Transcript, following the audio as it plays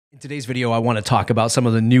In today's video, I want to talk about some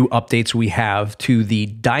of the new updates we have to the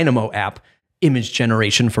Dynamo app image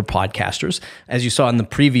generation for podcasters. As you saw in the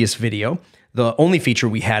previous video, the only feature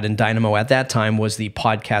we had in Dynamo at that time was the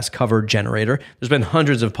podcast cover generator. There's been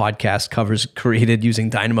hundreds of podcast covers created using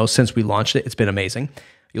Dynamo since we launched it. It's been amazing.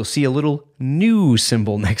 You'll see a little new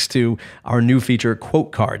symbol next to our new feature,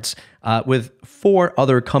 quote cards, with 4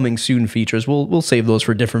 other coming soon features. We'll save those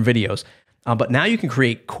for different videos. But now you can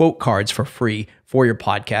create quote cards for free for your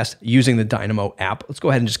podcast using the Dynamo app. Let's go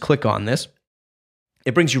ahead and just click on this.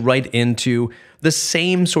 It brings you right into the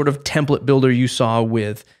same sort of template builder you saw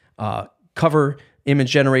with cover image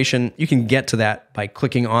generation. You can get to that by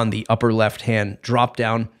clicking on the upper left-hand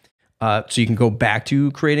drop-down. So you can go back to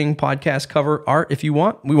creating podcast cover art if you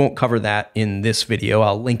want. We won't cover that in this video.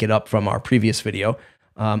 I'll link it up from our previous video.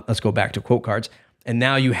 Let's go back to quote cards. And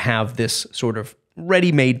now you have this sort of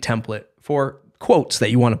ready-made template for quotes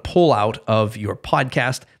that you want to pull out of your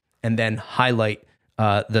podcast and then highlight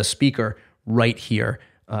the speaker right here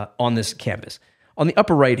on this canvas. On the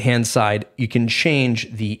upper right-hand side, you can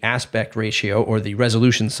change the aspect ratio or the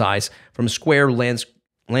resolution size from square,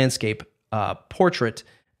 landscape, portrait,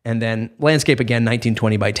 and then landscape again,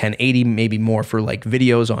 1920 by 1080, maybe more for like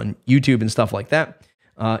videos on YouTube and stuff like that.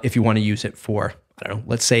 If you want to use it for, I don't know,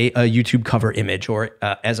 let's say a YouTube cover image or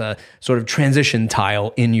as a sort of transition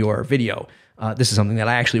tile in your video. This is something that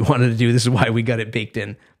I actually wanted to do. This is why we got it baked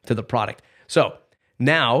in to the product. So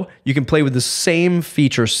now you can play with the same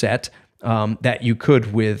feature set that you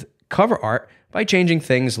could with cover art by changing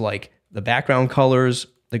things like the background colors,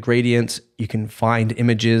 the gradients. You can find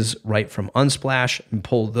images right from Unsplash and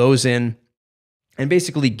pull those in and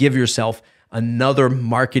basically give yourself another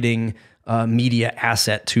marketing media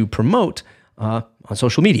asset to promote on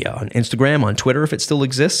social media, on Instagram, on Twitter, if it still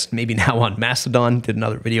exists, maybe now on Mastodon, did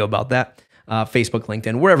another video about that, Facebook,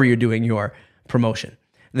 LinkedIn, wherever you're doing your promotion.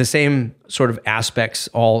 The same sort of aspects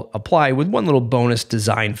all apply with one little bonus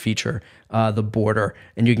design feature, the border,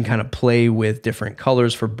 and you can kind of play with different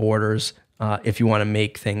colors for borders if you want to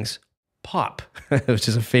make things pop, which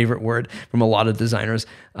is a favorite word from a lot of designers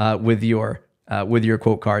with your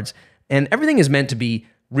quote cards. And everything is meant to be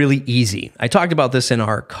really easy. I talked about this in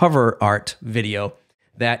our cover art video,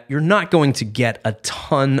 that you're not going to get a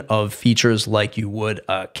ton of features like you would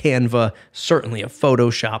a Canva, certainly a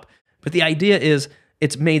Photoshop, but the idea is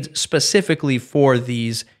it's made specifically for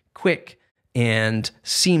these quick and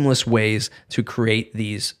seamless ways to create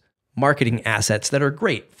these marketing assets that are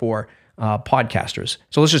great for podcasters.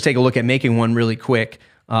 So let's just take a look at making one really quick.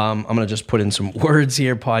 I'm going to just put in some words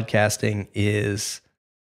here. Podcasting is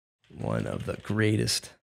one of the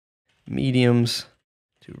greatest mediums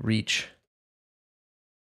to reach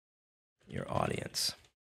your audience.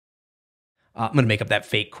 I'm going to make up that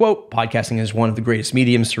fake quote. Podcasting is one of the greatest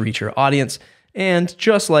mediums to reach your audience. And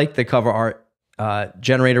just like the cover art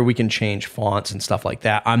generator, we can change fonts and stuff like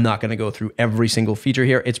that. I'm not going to go through every single feature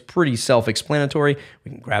here. It's pretty self-explanatory.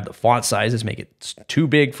 We can grab the font sizes, make it too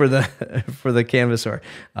big for the for the canvas or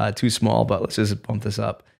too small, but let's just bump this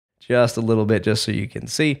up just a little bit just so you can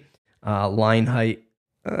see. Line height,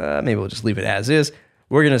 maybe we'll just leave it as is.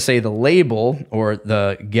 We're going to say the label or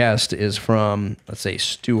the guest is from, let's say,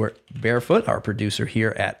 Stuart Barefoot, our producer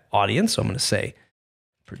here at Audience. So I'm going to say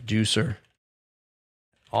producer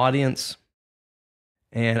audience.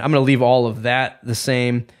 And I'm going to leave all of that the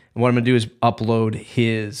same. And what I'm going to do is upload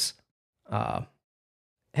his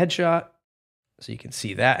headshot so you can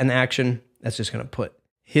see that in action. That's just going to put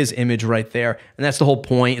his image right there. And that's the whole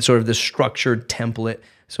point. It's sort of this structured template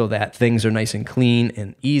so that things are nice and clean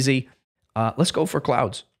and easy. Let's go for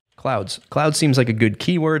clouds. Clouds. Cloud seems like a good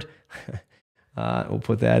keyword. We'll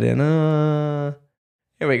put that in.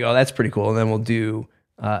 Here we go. That's pretty cool. And then we'll do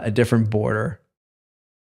a different border.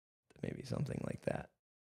 Maybe something like that.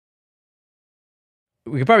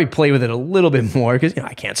 We could probably play with it a little bit more because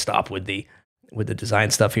I can't stop with the design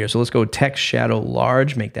stuff here. So let's go text shadow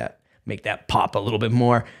large. Make that pop a little bit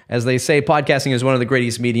more. As they say, podcasting is one of the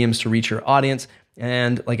greatest mediums to reach your audience.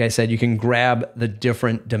 And like I said, you can grab the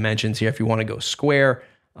different dimensions here. If you want to go square,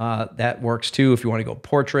 that works too. If you want to go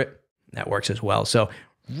portrait, that works as well. So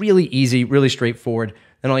really easy, really straightforward.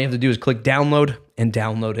 Then all you have to do is click download and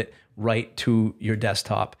download it right to your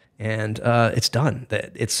desktop. And it's done.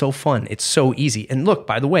 It's so fun. It's so easy. And look,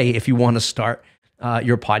 by the way, if you want to start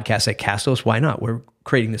your podcast at Castos, why not? We're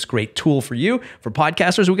creating this great tool for you. For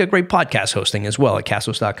podcasters, we got great podcast hosting as well at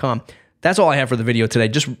castos.com. That's all I have for the video today.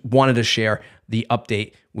 Just wanted to share the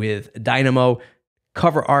update with Dynamo,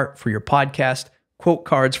 cover art for your podcast, quote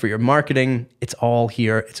cards for your marketing. It's all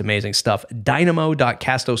here. It's amazing stuff.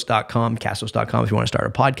 Dynamo.castos.com, castos.com if you want to start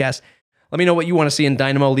a podcast. Let me know what you want to see in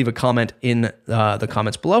Dynamo. Leave a comment in the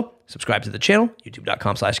comments below. Subscribe to the channel,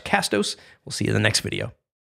 youtube.com/Castos. We'll see you in the next video.